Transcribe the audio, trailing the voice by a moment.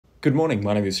Good morning,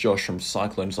 my name is Josh from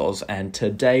CyclonesOZ, and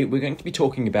today we're going to be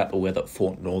talking about the weather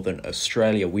for Northern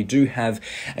Australia. We do have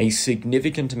a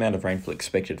significant amount of rainfall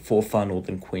expected for far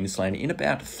northern Queensland in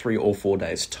about 3 or 4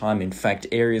 days' time. In fact,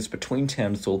 areas between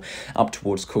Townsville up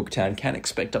towards Cooktown can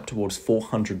expect up towards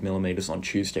 400 millimetres on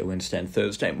Tuesday, Wednesday and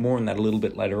Thursday. More on that a little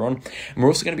bit later on. And we're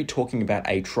also going to be talking about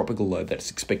a tropical low that's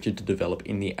expected to develop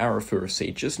in the Arafura Sea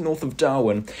just north of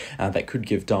Darwin that could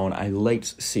give Darwin a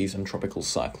late season tropical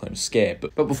cyclone scare.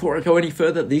 But before I go any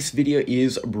further, this video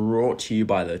is brought to you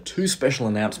by the two special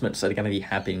announcements that are going to be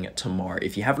happening tomorrow.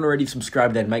 If you haven't already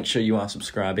subscribed, then make sure you are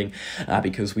subscribing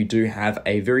because we do have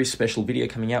a very special video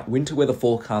coming out, Winter Weather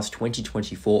Forecast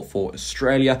 2024 for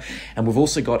Australia, and we've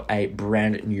also got a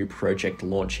brand new project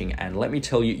launching, and let me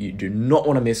tell you, you do not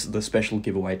want to miss the special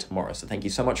giveaway tomorrow. So thank you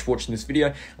so much for watching this video,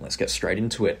 and let's get straight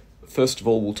into it. First of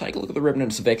all, we'll take a look at the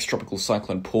remnants of ex-tropical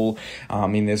Cyclone Paul.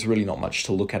 There's really not much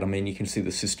to look at. You can see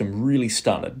the system really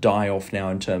starting to die off now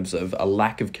in terms of a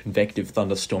lack of convective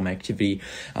thunderstorm activity.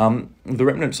 The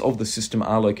remnants of the system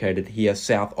are located here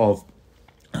south of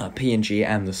PNG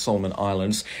and the Solomon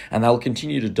Islands, and they'll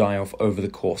continue to die off over the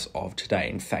course of today.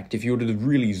 In fact, if you were to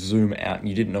really zoom out and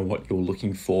you didn't know what you were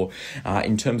looking for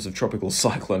in terms of tropical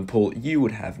Cyclone Paul, you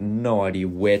would have no idea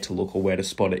where to look or where to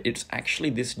spot it. It's actually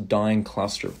this dying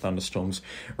cluster of thunderstorms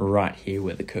right here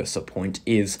where the cursor point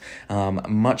is.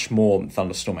 Much more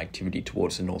thunderstorm activity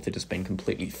towards the north. It has been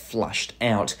completely flushed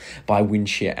out by wind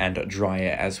shear and dry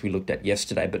air as we looked at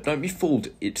yesterday, but don't be fooled,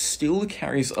 it still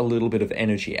carries a little bit of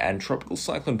energy, and tropical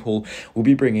Cyclone Paul will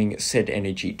be bringing said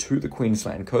energy to the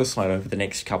Queensland coastline over the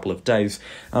next couple of days.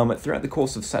 Throughout the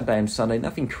course of Saturday and Sunday,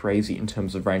 nothing crazy in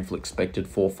terms of rainfall expected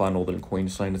for far northern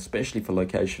Queensland, especially for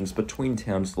locations between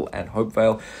Townsville and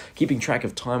Hopevale. Keeping track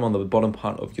of time on the bottom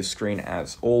part of your screen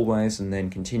as always, and then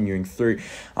continuing through.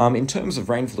 In terms of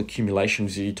rainfall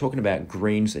accumulations, you're talking about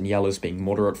greens and yellows being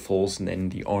moderate falls, and then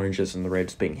the oranges and the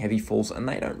reds being heavy falls, and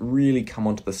they don't really come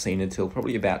onto the scene until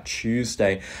probably about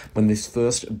Tuesday, when this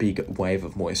first big wave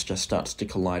of moisture starts to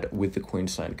collide with the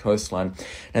Queensland coastline.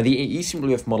 Now, the Eastern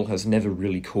Blue Earth model has never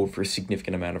really called for a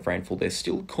significant amount of rainfall. They're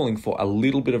still calling for a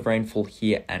little bit of rainfall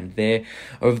here and there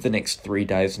over the next 3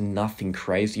 days, nothing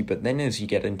crazy, but then as you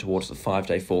get in towards the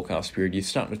 5-day forecast period, you're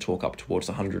starting to talk up towards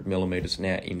 100 millimetres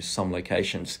now in some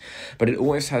locations. But it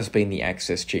always has been the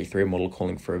Access G3 model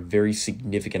calling for a very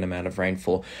significant amount of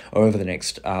rainfall over the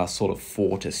next sort of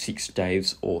 4 to 6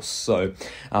 days or so.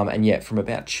 And yet, from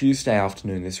about Tuesday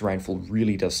afternoon, this rainfall really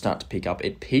does start to pick up.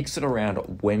 It peaks at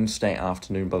around Wednesday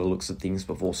afternoon by the looks of things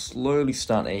before slowly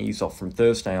starting to ease off from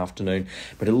Thursday afternoon,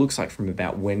 but it looks like from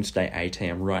about Wednesday 8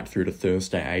 a.m. right through to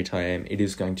Thursday 8 a.m. it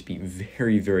is going to be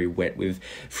very, very wet with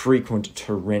frequent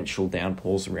torrential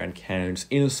downpours around Cannons,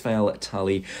 Innisfail,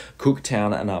 Tully,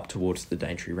 Cooktown and up towards the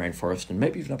Daintree Rainforest, and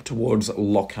maybe even up towards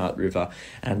Lockhart River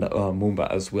and Moomba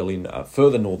as well in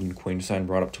further northern Queensland,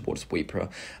 right up towards Weepra.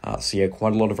 So yeah,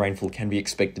 quite a lot of rainfall can be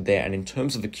expected there, and in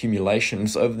terms of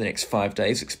accumulations over the next 5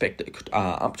 days, expect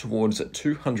up towards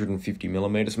 250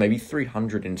 millimetres, maybe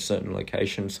 300 in certain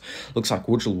locations. Looks like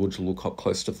Woodgel will cut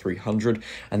close to 300,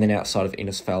 and then outside of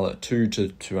Innisfail, 2 to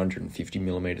 250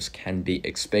 millimetres can be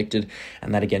expected,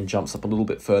 and that again jumps up a little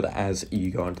bit further as you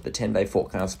go into the 10-day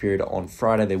forecast period on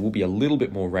Friday. There will be a little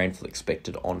bit more rainfall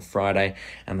expected on Friday,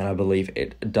 and then I believe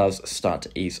it does start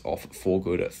to ease off for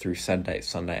good through Saturday,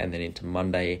 Sunday, and then into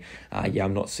Monday. Yeah,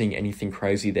 I'm not seeing anything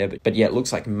crazy there, but yeah, it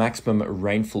looks like maximum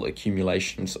rainfall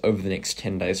accumulations over the next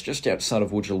 10 days just outside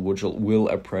of Woodgel will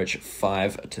approach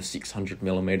 500 to 600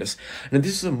 millimetres. Now,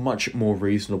 this is a much more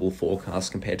reasonable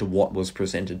forecast compared to what was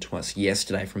presented to us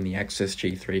yesterday from the Access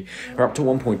G3, where up to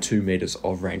 1.2 metres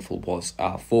of rainfall was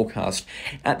forecast.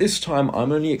 At this time,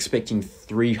 I'm only expecting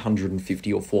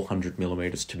 350 or 400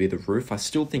 millimetres to be the roof. I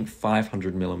still think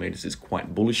 500 millimetres is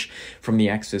quite bullish from the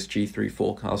Access G3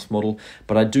 forecast model,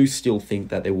 but I do still think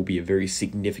that there will be a very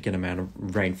significant amount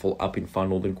of rainfall up in far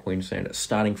northern Queensland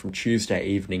starting from Tuesday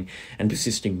evening and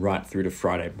persisting right through to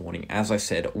Friday morning. As I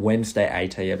said, Wednesday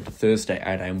 8 a.m. to Thursday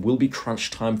 8 a.m. will be crunch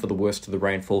time for the worst of the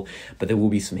rainfall, but there will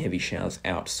be some heavy showers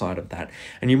outside of that.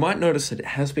 And you might notice that it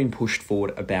has been pushed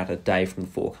forward about a day from the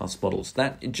forecast models.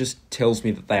 That it just tells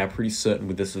me that they are pretty certain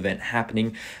with this event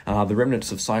happening. The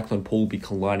remnants of Cyclone Paul will be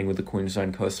colliding with the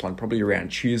Queensland coastline probably around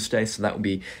Tuesday, so that will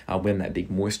be when that big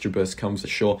moisture burst comes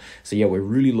ashore. So yeah, we're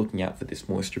really looking out for this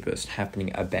moisture burst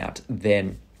happening about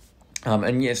then.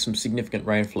 And yes, some significant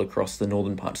rainfall across the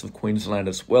northern parts of Queensland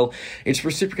as well. It's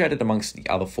reciprocated amongst the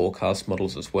other forecast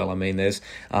models as well. I mean, there's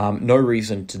no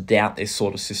reason to doubt this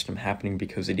sort of system happening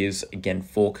because it is, again,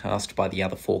 forecast by the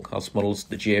other forecast models,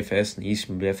 the GFS and the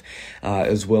EasternBF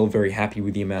as well. Very happy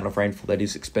with the amount of rainfall that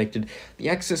is expected. The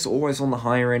excess always on the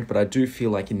higher end, but I do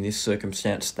feel like in this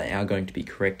circumstance, they are going to be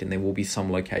correct and there will be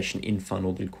some location in far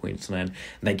northern Queensland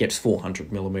that gets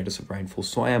 400 millimetres of rainfall.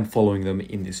 So I am following them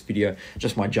in this video.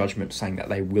 Just my judgment saying that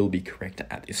they will be correct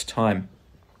at this time.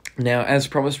 Now, as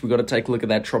promised, we've got to take a look at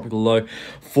that tropical low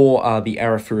for the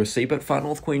Arafura Sea, but far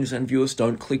north Queensland viewers,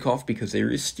 don't click off because there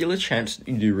is still a chance that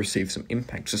you do receive some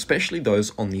impacts, especially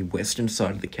those on the western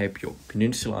side of the Cape York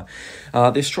Peninsula.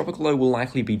 This tropical low will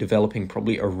likely be developing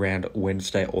probably around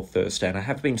Wednesday or Thursday, and I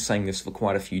have been saying this for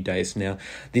quite a few days now.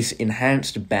 This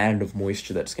enhanced band of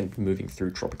moisture that's going to be moving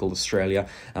through tropical Australia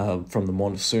from the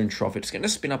monsoon trough, it's going to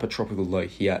spin up a tropical low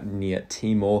here near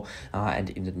Timor and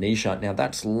Indonesia. Now,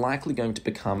 that's likely going to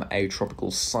become a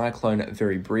tropical cyclone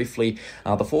very briefly.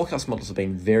 The forecast models have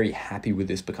been very happy with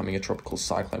this becoming a tropical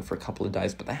cyclone for a couple of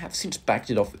days, but they have since backed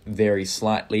it off very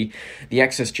slightly. The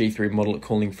Access G3 model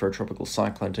calling for a tropical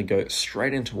cyclone to go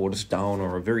straight in towards Darwin,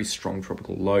 or a very strong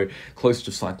tropical low close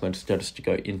to cyclone status to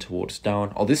go in towards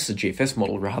Darwin. Oh, this is a GFS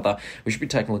model rather. We should be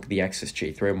taking a look at the Access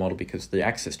G3 model because the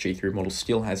Access G3 model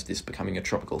still has this becoming a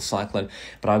tropical cyclone,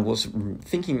 but I was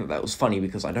thinking that was funny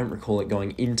because I don't recall it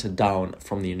going into Darwin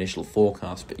from the initial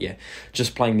forecast. But yeah,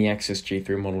 just playing the Access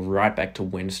G3 model right back to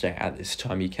Wednesday at this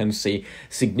time, you can see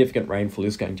significant rainfall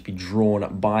is going to be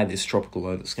drawn by this tropical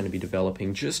low that's going to be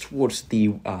developing just towards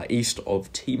the east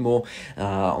of Timor,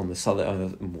 on the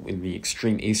southern, in the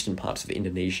extreme eastern parts of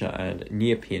Indonesia and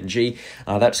near PNG.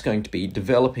 That's going to be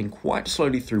developing quite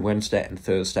slowly through Wednesday and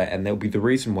Thursday, and there'll be the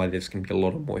reason why there's going to be a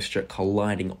lot of moisture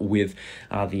colliding with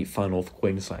the far north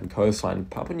Queensland coastline.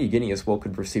 Papua New Guinea as well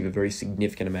could receive a very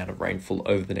significant amount of rainfall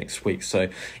over the next week. So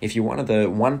if you're one of the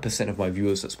 1% of my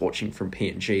viewers that's watching from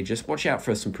PNG, just watch out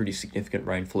for some pretty significant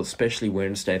rainfall, especially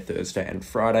Wednesday, Thursday, and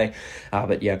Friday.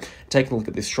 But yeah, taking a look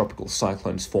at this tropical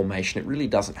cyclones formation, it really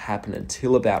doesn't happen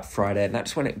until about Friday, and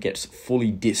that's when it gets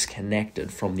fully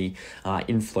disconnected from the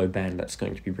inflow band that's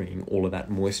going to be bringing all of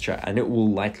that moisture, and it will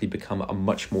likely become a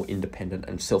much more independent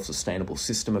and self-sustainable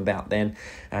system about then,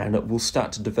 and it will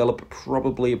start to develop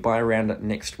probably by around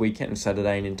next weekend,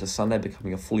 Saturday and into Sunday,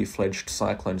 becoming a fully fledged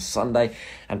cyclone Sunday,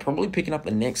 and probably picking up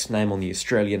the next name on the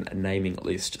Australian naming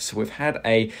list. So we've had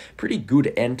a pretty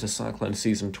good end to cyclone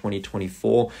season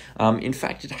 2024. In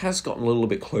fact, it has gotten a little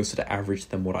bit closer to average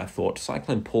than what I thought.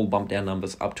 Cyclone Paul bumped our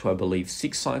numbers up to, I believe,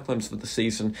 6 cyclones for the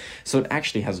season, so it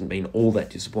actually hasn't been all that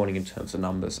disappointing in terms of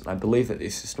numbers, and I believe that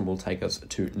this system will take us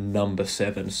to number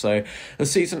 7. So the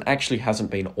season actually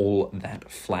hasn't been all that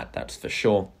flat, that's for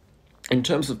sure. In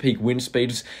terms of peak wind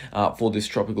speeds for this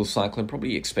tropical cyclone,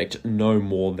 probably expect no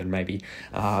more than maybe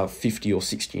 50 or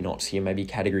 60 knots here, maybe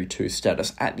Category 2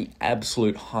 status at the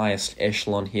absolute highest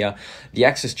echelon here. The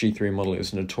Access G3 model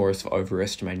is notorious for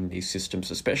overestimating these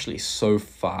systems, especially so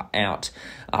far out,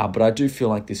 but I do feel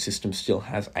like this system still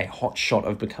has a hot shot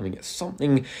of becoming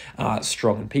something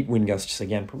strong, and peak wind gusts,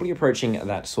 again, probably approaching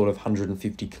that sort of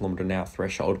 150 km/h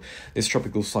threshold. This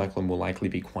tropical cyclone will likely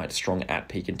be quite strong at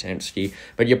peak intensity,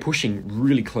 but you're pushing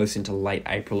really close into late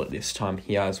April at this time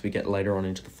here as we get later on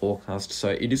into the forecast, so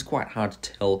it is quite hard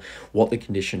to tell what the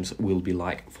conditions will be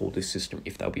like for this system,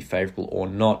 if they'll be favourable or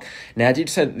not. Now, I did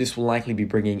say that this will likely be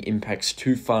bringing impacts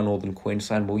to far northern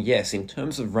Queensland. Well, yes, in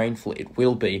terms of rainfall, it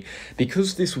will be,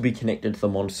 because this will be connected to the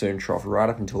monsoon trough right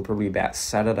up until probably about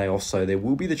Saturday or so. There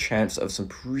will be the chance of some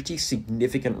pretty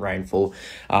significant rainfall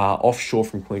offshore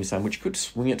from Queensland, which could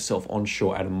swing itself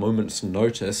onshore at a moment's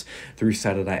notice through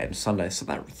Saturday and Sunday. So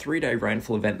that 3-day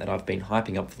rainfall event that I've been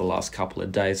hyping up for the last couple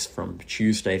of days from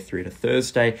Tuesday through to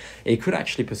Thursday, it could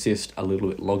actually persist a little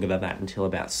bit longer than that until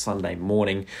about Sunday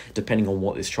morning, depending on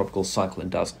what this tropical cyclone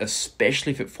does,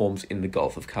 especially if it forms in the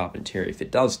Gulf of Carpentaria. If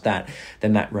it does that,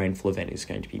 then that rainfall event is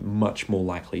going to be much more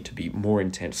likely to be more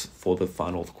intense for the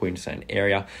far north Queensland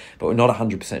area, but we're not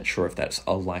 100% sure if that's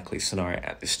a likely scenario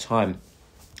at this time.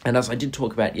 And as I did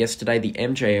talk about yesterday, the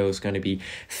MJO is going to be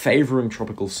favouring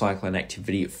tropical cyclone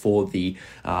activity for the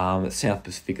South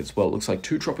Pacific as well. It looks like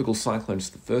 2 tropical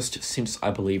cyclones, the first since, I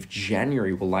believe,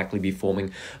 January, will likely be forming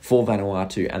for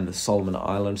Vanuatu and the Solomon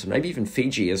Islands, and maybe even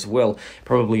Fiji as well,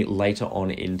 probably later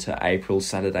on into April,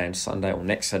 Saturday and Sunday, or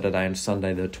next Saturday and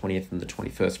Sunday, the 20th and the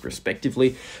 21st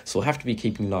respectively. So we'll have to be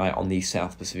keeping an eye on the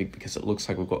South Pacific because it looks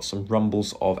like we've got some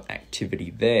rumbles of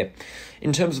activity there.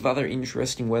 In terms of other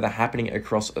interesting weather happening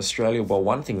across across Australia. Well,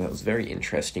 one thing that was very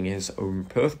interesting is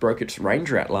Perth broke its rain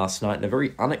drought last night in a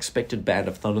very unexpected band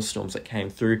of thunderstorms that came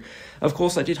through. Of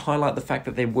course, I did highlight the fact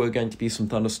that there were going to be some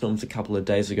thunderstorms a couple of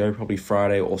days ago, probably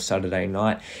Friday or Saturday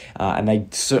night, and they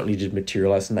certainly did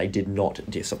materialise and they did not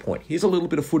disappoint. Here's a little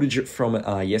bit of footage from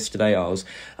yesterday. I was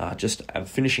just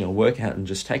finishing a workout and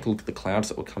just take a look at the clouds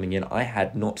that were coming in. I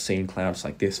had not seen clouds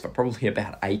like this for probably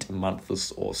about 8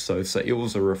 months or so, so it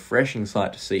was a refreshing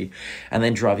sight to see. And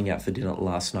then driving out for dinner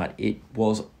last night, it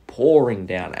was pouring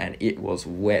down and it was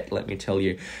wet, let me tell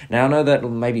you. Now, I know that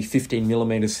maybe 15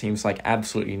 millimeters seems like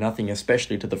absolutely nothing,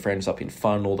 especially to the friends up in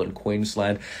far northern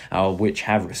Queensland, which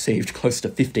have received close to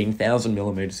 15,000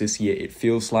 millimeters this year, it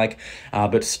feels like,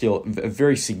 but still a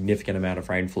very significant amount of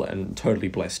rainfall, and totally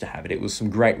blessed to have it. It was some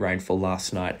great rainfall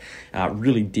last night.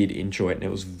 Really did enjoy it, and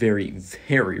it was very,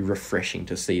 very refreshing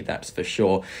to see, that's for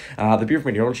sure. The Bureau of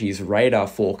Meteorology's radar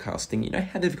forecasting, you know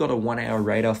how they've got a 1 hour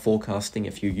radar forecasting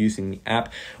if you're using the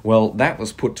app? Well, that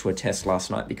was put to a test last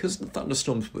night because the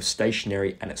thunderstorms were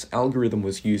stationary and its algorithm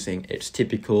was using its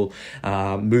typical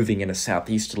moving in a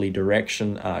southeasterly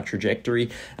direction trajectory.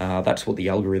 That's what the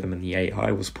algorithm and the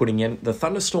AI was putting in. The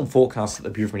thunderstorm forecast that the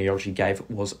Bureau of Meteorology gave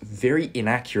was very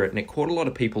inaccurate, and it caught a lot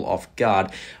of people off guard.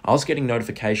 I was getting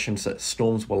notifications that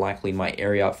storms were likely in my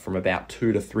area from about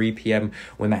 2 to 3 p.m.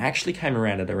 when they actually came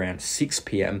around at around 6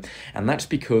 p.m. And that's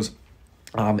because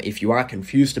if you are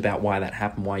confused about why that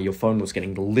happened, why your phone was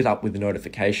getting lit up with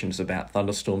notifications about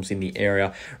thunderstorms in the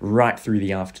area right through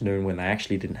the afternoon when they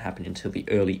actually didn't happen until the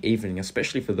early evening,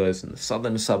 especially for those in the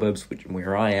southern suburbs,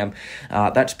 where I am,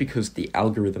 that's because the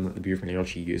algorithm that the Bureau of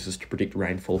Meteorology uses to predict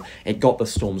rainfall, it got the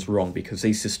storms wrong because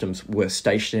these systems were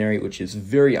stationary, which is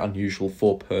very unusual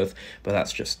for Perth, but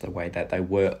that's just the way that they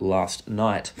were last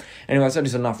night. Anyways, that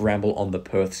is enough ramble on the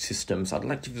Perth systems. I'd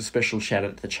like to give a special shout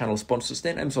out to the channel sponsors.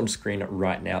 Their names on screen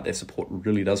right now. Their support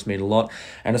really does mean a lot,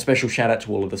 and a special shout out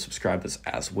to all of the subscribers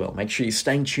as well. Make sure you're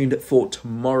staying tuned for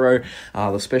tomorrow,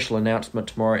 the special announcement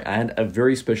tomorrow, and a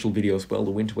very special video as well, the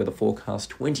winter weather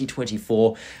forecast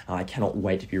 2024. I cannot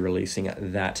wait to be releasing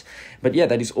that. But yeah,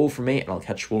 that is all from me, and I'll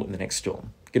catch you all in the next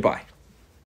storm. Goodbye.